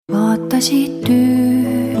Vaatasid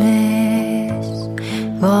üles,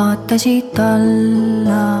 vaatasid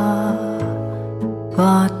alla,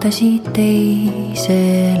 vaatasid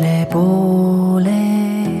teisele poole.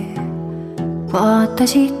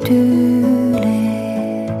 Vaatasid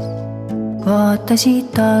üles,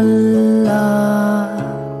 vaatasid alla,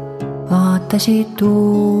 vaatasid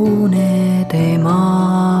unede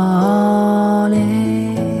maale.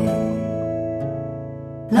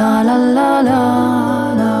 La la la la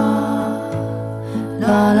la,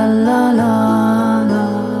 la la la la la,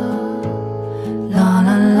 la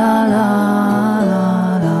la la la la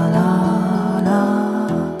la la la.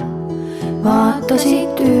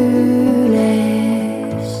 Vaatasid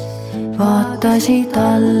üles, vaatasid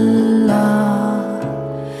alla,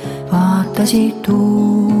 vaatasid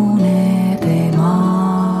unede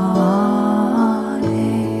maale.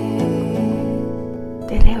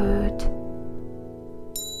 Tere ööd!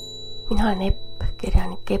 Mina olen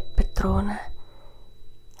kirjanik Petroone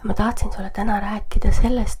ja ma tahtsin sulle täna rääkida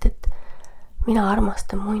sellest, et mina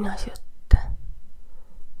armastan muinasjutte.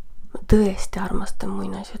 Ma tõesti armastan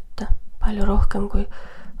muinasjutte, palju rohkem kui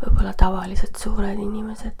võib-olla tavalised suured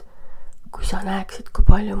inimesed. Kui sa näeksid, kui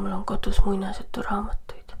palju mul on kodus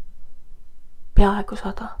muinasjuturaamatuid. Peaaegu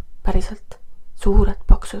 100, päriselt suured,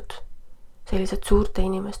 paksud, sellised suurte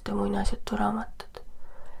inimeste muinasjuturaamatud.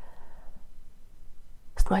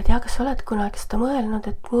 Sest ma ei tea, kas sa oled kunagi seda mõelnud,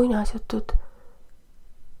 et muinasjutud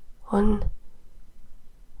on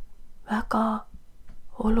väga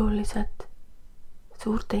olulised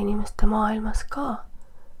suurte inimeste maailmas ka.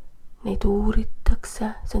 Neid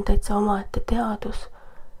uuritakse, see on täitsa omaette teadus.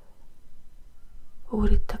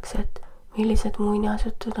 Uuritakse, et millised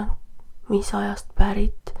muinasjutud on, mis ajast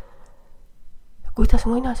pärit ja kuidas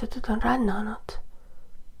muinasjutud on rännanud.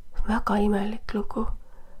 See on väga imelik lugu.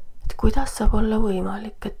 Et kuidas saab olla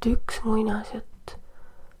võimalik, et üks muinasjutt,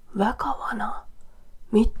 väga vana,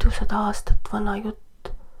 mitusada aastat vana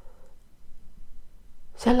jutt,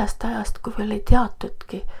 sellest ajast, kui veel ei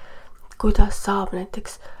teatudki, kuidas saab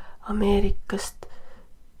näiteks Ameerikast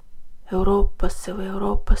Euroopasse või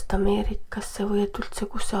Euroopast Ameerikasse või et üldse,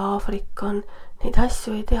 kus see Aafrika on, neid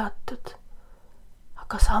asju ei teatud.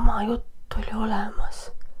 Aga sama jutt oli olemas.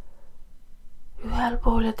 Ühel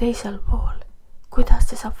pool ja teisel pool. Kuidas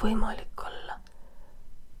see saab võimalik olla?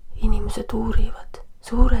 Inimesed uurivad,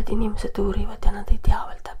 suured inimesed uurivad ja nad ei tea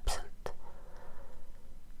veel täpselt.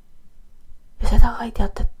 Ja seda ei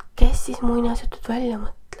teata, et kes siis muinasjutud välja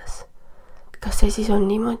mõtles. Kas see siis on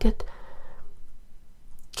niimoodi, et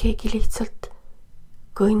keegi lihtsalt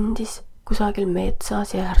kõndis kusagil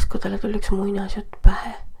metsas ja järsku talle tuli üks muinasjutt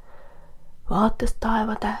pähe. Vaatas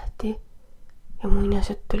taevatähti ja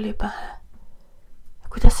muinasjutt tuli pähe.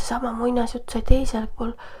 Kuidas see sama muinasjutt sai teisel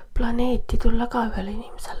pool planeeti tulla ka ühele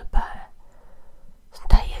inimesele pähe? See on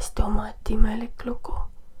täiesti omaette imelik lugu.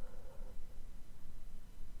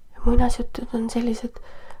 Ja muinasjutud on sellised,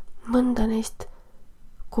 mõnda neist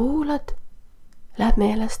kuulad, läheb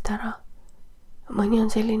meelest ära. Mõni on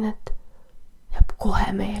selline, et jääb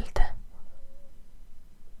kohe meelde.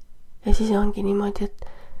 Ja siis ongi niimoodi, et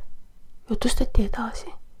jutustati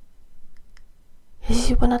edasi. Ja siis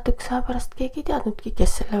juba natukese aja pärast keegi ei teadnudki,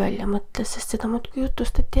 kes selle välja mõtles, sest seda muudkui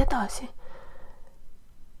jutustati edasi.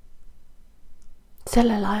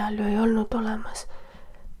 Sellel ajal ju ei olnud olemas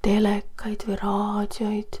telekaid või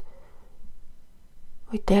raadioid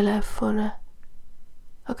või telefone.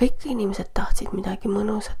 Aga ikka inimesed tahtsid midagi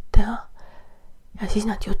mõnusat teha. Ja siis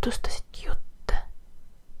nad jutustasidki jutte.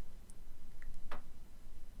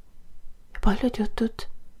 Ja paljud jutud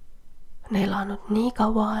on elanud nii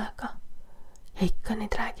kaua aega ja ikka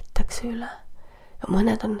neid räägitakse üle. Ja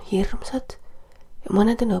mõned on hirmsad ja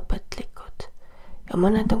mõned on õpetlikud. Ja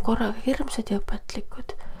mõned on korraga hirmsad ja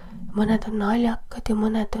õpetlikud. Ja mõned on naljakad ja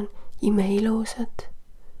mõned on imeilusad.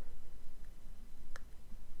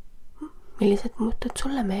 Millised jutud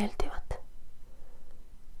sulle meeldivad?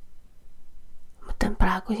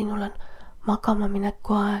 Praegu sinul on magama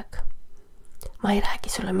mineku aeg. Ma ei räägi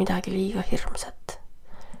sulle midagi liiga hirmsat.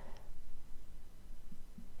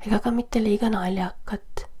 Ega ka mitte liiga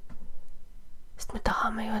naljakat. Sest me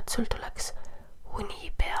tahame ju, et sul tuleks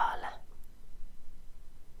uni peale.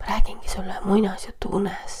 Räägingi sulle muinasjutu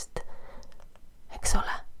unest. Eks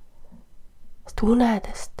ole? Sest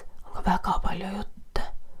unedest on ka väga palju jutte.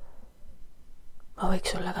 Ma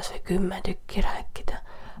võiks sulle kas või 10 tükki rääkida.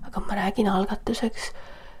 Aga ma räägin algatuseks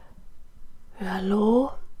ühe loo,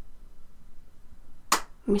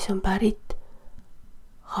 mis on pärit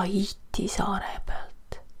Haiti saare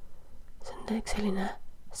pealt. See on selline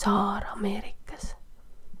saar Ameerikas,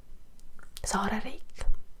 saareriik.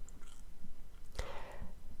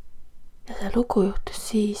 Ja see lugu juhtus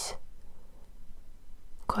siis,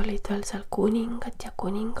 kui olid veel seal kuningad ja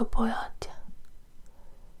kuningapojad ja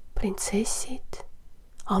printsessid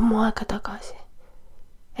ammu aega tagasi.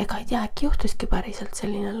 Ega ei tea, äkki juhtuski päriselt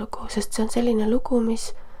selline lugu, sest see on selline lugu,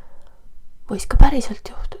 mis võis ka päriselt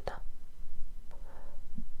juhtuda.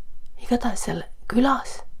 Igatahes seal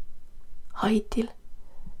külas, Haidil,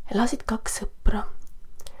 elasid 2 sõpra.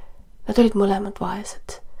 Nad olid mõlemad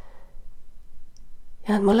vaesed.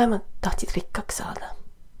 Ja nad mõlemad tahtsid rikkaks saada,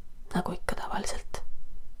 nagu ikka tavaliselt.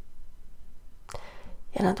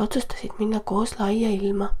 Ja nad otsustasid minna koos laia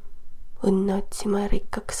ilma, õnne otsima ja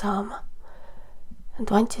rikkaks saama. Nad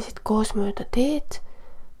vantsisid koos mööda teed,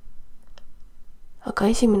 aga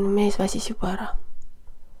esimene mees väsis juba ära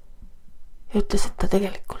ja ütles, et ta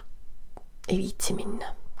tegelikult ei viitsi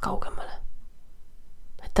minna kaugemale.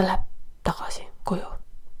 Et ta läheb tagasi koju,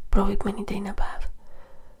 proovib mõni teine päev.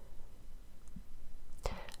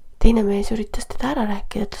 Teine mees üritas teda ära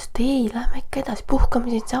rääkida, ütles, et ei, lähme ikka edasi,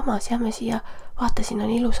 puhkame siin samas, jääme siia, vaata, siin on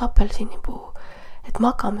ilus apelsinipuu, et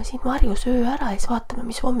magame siin varjus öö ära ja siis vaatame,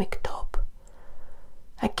 mis hommik toob.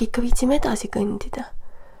 Äkki ikka viitsime edasi kõndida.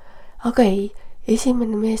 Aga ei,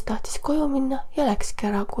 esimene mees tahtis koju minna ja läkski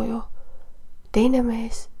ära koju. Teine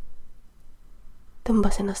mees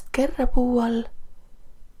tõmbas ennast kerre puu all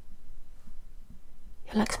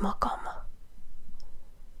ja läks magama.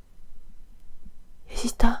 Ja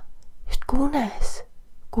siis ta just unes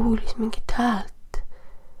kuulis mingit häält.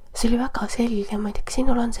 See oli väga selge, ma ei tea, kas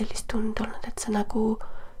sinul on sellist tund olnud, et sa nagu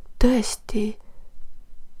tõesti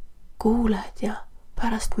kuuled ja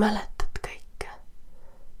pärast mäletad kõike.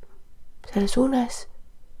 Selles unes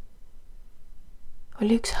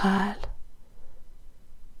oli üks hääl.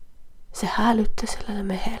 See hääl ütles sellele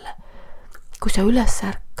mehele, kui sa üles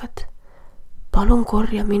ärkad, palun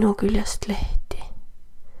korja minu küljest lehti.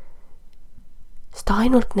 Sest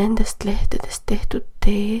ainult nendest lehtedest tehtud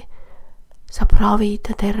tee saab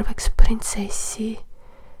ravida terveks printsessi.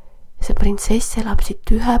 See printsess elab siit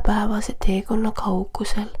 1-päevase teekonna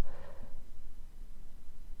kaugusel.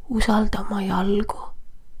 Usalda oma jalgu,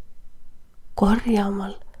 korja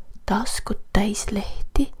omal taskut täis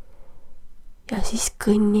lehti ja siis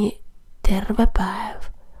kõnni terve päev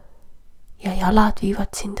ja jalad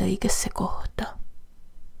viivad sind õigesse kohta.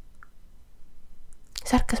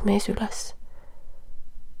 Särkas mees üles,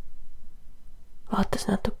 vaatas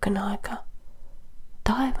natukene aega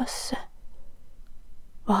taevasse,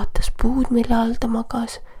 vaatas puud, mille all ta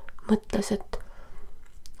magas, mõtles, et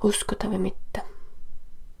uskuda või mitte.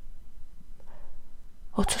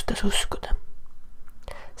 Otsustas uskuda.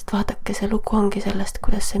 Sest vaadake, see lugu ongi sellest,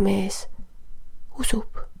 kuidas see mees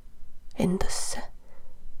usub endasse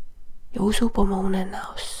ja usub oma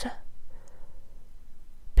unenäosse.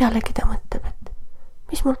 Pealegi ta mõtleb, et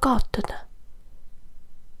mis mul kaotada?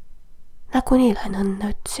 Nagunii lähen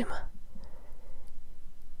õnne otsima.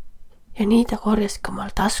 Ja nii ta korjas ka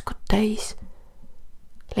omal taskut täis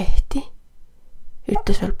lehti,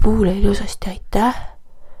 ütles veel puule ilusasti aitäh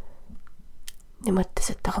ja mõtles,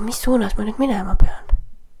 et aga mis suunas ma nüüd minema pean.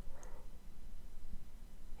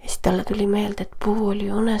 Ja siis talle tuli meelde, et puu oli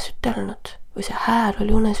unes ütelnud või see hääl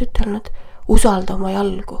oli unes ütelnud, usalda oma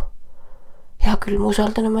jalgu. Hea küll, ma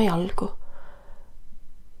usaldan oma jalgu.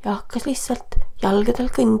 Ja hakkas lihtsalt jalgadel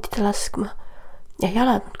kõndida laskma ja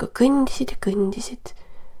jalad ka kõndisid ja kõndisid.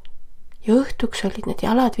 Ja õhtuks olid need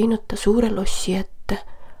jalad viinud ta suure lossi ette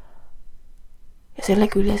ja selle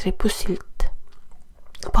küljes rippus silt.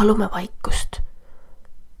 Palume vaikust.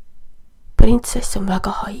 Printsess on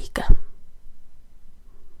väga haige.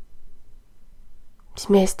 Siis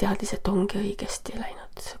mees teadis, et ongi õigesti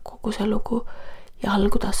läinud kogu see lugu ja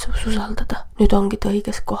algu tassus usaldada. Nüüd ongi ta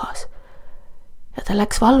õiges kohas. Ja ta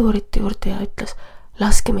läks valvurite juurde ja ütles,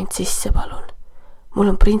 laske mind sisse, palun.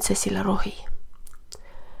 Mul on printsessile rohi.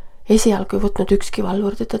 Esialgu ei võtnud ükski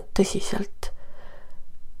valvur teda tõsiselt.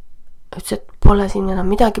 Ütles, et pole siin enam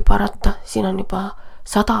midagi parata, siin on juba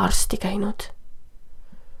 100 arsti käinud.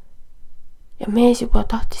 Ja mees juba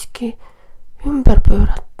tahtiski ümber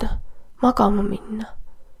pöörata, magama minna.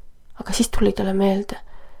 Aga siis tuli talle meelde,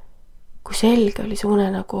 kui selge oli see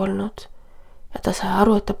unenägu olnud ja ta sai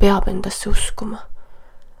aru, et ta peab endasse uskuma.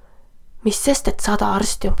 Mis sest, et 100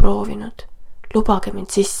 arsti on proovinud. Lubage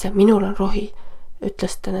mind sisse, minul on rohi,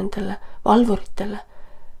 ütles ta nendele valvuritele.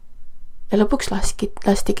 Ja lõpuks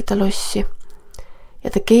lastigi ta lossi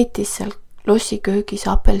ja ta keetis seal lossi köögis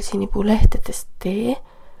apelsinipuu lehtedest tee,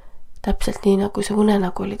 täpselt nii, nagu see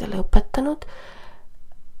unenägu oli talle õpetanud.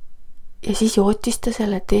 Ja siis jootis ta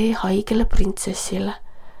selle tee haigele printsessile.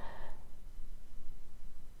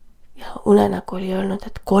 Ja unenägu oli öelnud,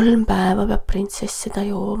 et 3 päeva peab printsess seda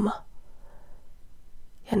jooma.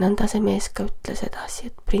 Ja nõnda see mees ka ütles edasi,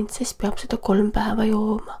 et printsess peab seda 3 päeva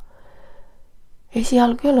jooma.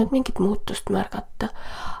 Esialgu ei olnud mingit muutust märgata,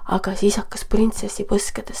 aga siis hakkas printsessi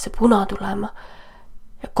põskedesse puna tulema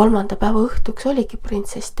ja 3. päeva õhtuks oligi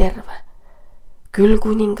printsess terve. Küll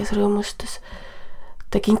kuningas rõõmustas.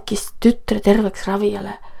 Ta kinkis tütre terveks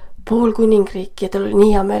ravijale 5 kuningriiki ja tal oli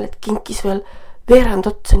nii hea meel, et kinkis veel veerand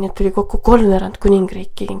otsa, nii et tuli kokku 3/4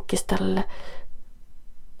 kuningriiki kinkis talle.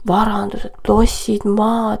 Varandused, lossid,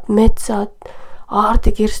 maad, metsad,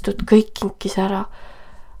 aardekirstud, kõik kinkis ära.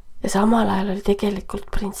 Ja samal ajal oli tegelikult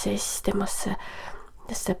printsess temasse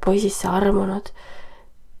poisisse armunud.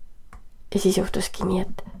 Ja siis juhtuski nii,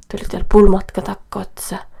 et tulid veel pulmad ka takka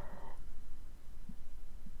otsa.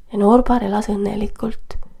 Ja noorpaar elas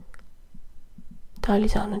õnnelikult. Ta oli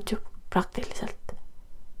saanud ju praktiliselt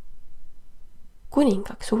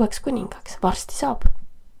kuningaks, uueks kuningaks. Varsti saab.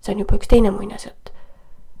 See on juba üks teine muinasjutt.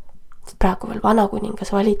 Praegu veel vana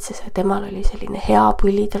kuningas valitses ja temal oli selline hea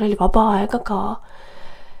põli, tal oli vaba aega ka.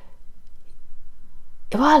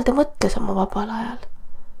 Ja vahel ta mõtles oma vabal ajal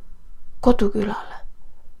kodukülale.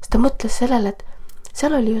 Sest ta mõtles sellele, et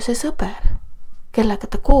seal oli ju see sõber,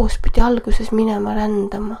 kellega ta koos pidi alguses minema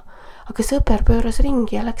rändama. Aga sõber pööras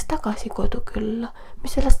ringi ja läks tagasi kodukülla.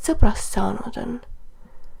 Mis sellest sõbrast saanud on?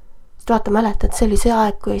 Sest vaata, mäletad, see oli see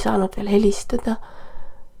aeg, kui ei saanud veel helistada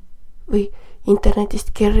või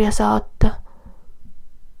internetist kirja saata.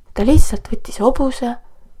 Ta lihtsalt võttis hobuse,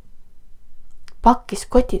 pakkis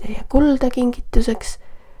kotitäie kulda kingituseks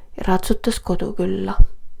ja ratsutas kodukülla.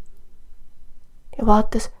 Ja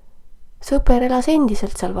vaatas, sõber elas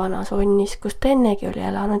endiselt seal vanas onnis, kus ta ennegi oli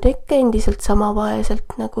elanud, ikka endiselt sama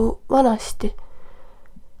vaeselt nagu vanasti.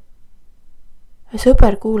 Ja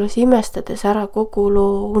sõber kuulas imestades ära kogu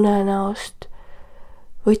loo unenäost,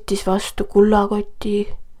 võttis vastu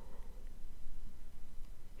kullakoti.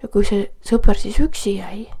 Ja kui see sõber siis üksi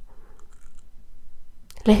jäi,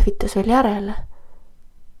 lehvitas veel järele,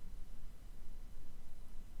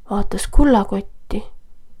 vaatas kullakotti,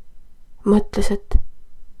 mõtles, et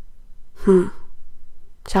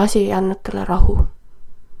see asi ei andnud talle rahu.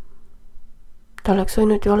 Ta oleks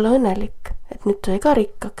võinud ju olla õnnelik, et nüüd ta ei ka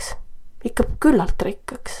rikkaks, ikka küllalt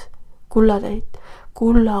rikkaks.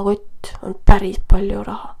 Kullakott on päris palju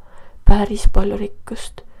raha, päris palju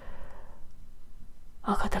rikkust.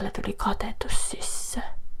 Aga talle tuli kadedus sisse.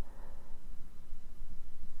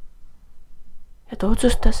 Ja ta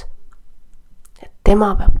otsustas, et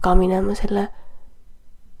tema peab ka minema selle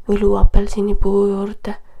võlu apelsinipuu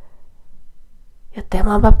juurde. Ja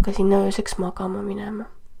tema peab ka sinna ööseks magama minema.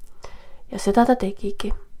 Ja seda ta tegigi.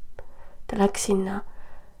 Ta läks sinna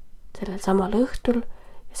sellel samal õhtul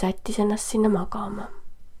ja sättis ennast sinna magama.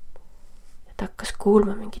 Ja ta hakkas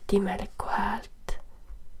kuulma mingit imelikku häält.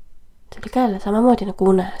 See oli ka jälle samamoodi nagu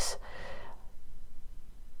unes.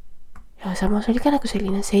 Ja samas oli ka nagu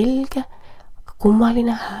selline selge, aga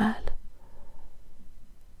kummaline hääl.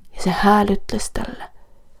 Ja see hääl ütles talle,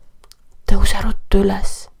 tõuse ruttu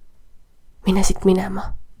üles, mine siit minema.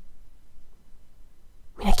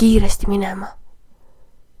 Mine kiiresti minema.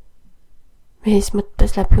 Mees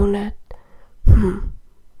mõtles läbi une, et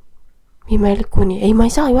imelik uni. Ei, ma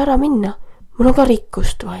ei saa ju ära minna. Mul on ka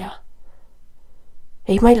rikkust vaja.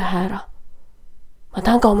 Ei, ma ei lähe ära. Ma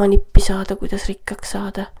tahan ka oma nippi saada, kuidas rikkaks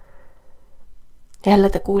saada. Jälle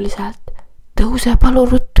ta kuulis häält. Tõuse palu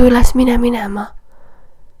ruttu üles, mine minema.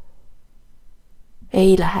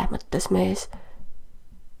 Ei lähe, mõtles mees.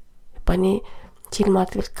 Pani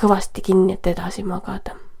silmad veel kõvasti kinni, et edasi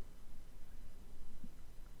magada.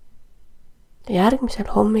 Järgmisel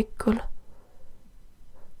hommikul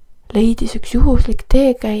leidis üks juhuslik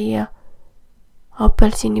teekäija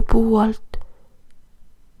apelsinipuu alt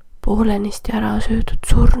poolenisti ära söödud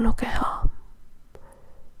surnukeha.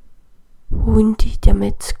 Hundid ja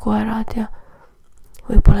metskoerad ja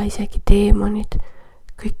võib-olla isegi teemonid,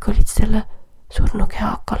 kõik olid selle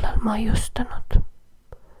surnukeha kallal maiustanud.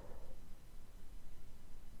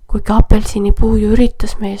 Kuigi apelsinipuu ju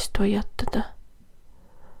üritas meest hoiatada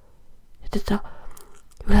ja teda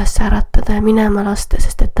üles äratada ja minema lasta,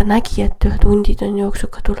 sest et ta nägi, et ühed hundid on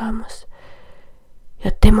jooksuga tulemas.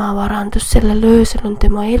 Ja tema varandus sellel öösel on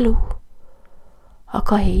tema elu.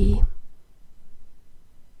 Aga ei.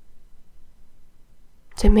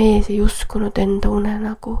 See mees ei uskunud enda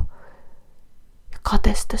unenägu ja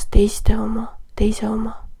kadestas teise oma.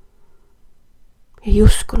 Ei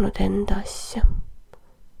uskunud enda asja.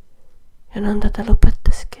 Ja nõnda ta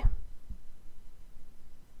lõpetaski.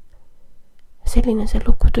 Selline see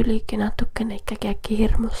lugu tuligi natukene ikkagi äkki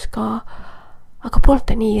hirmus ka, aga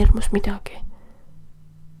poolte nii hirmus midagi.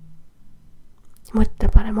 Mõtle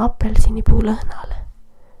parem apelsinipuu lõhnale.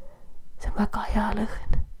 see on väga hea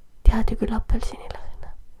lõhn. Tead ju küll apelsinilõhna.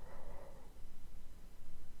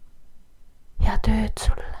 Head ööd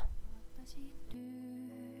sulle.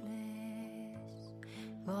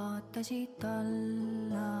 Vaatasid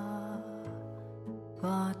alla,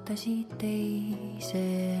 vaatasid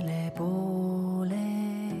teisele poole,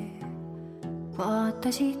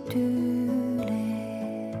 vaatasid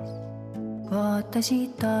üles,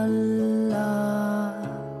 vaatasid alla,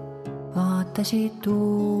 vaatasid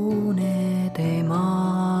unede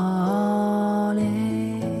maale.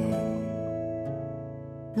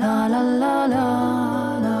 La la la la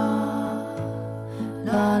la,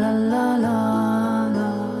 la la la la.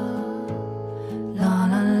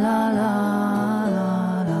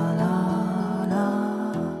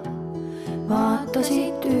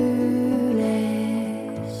 Vaatasid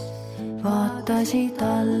üles, vaatasid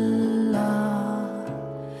alla,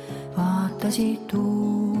 vaatasid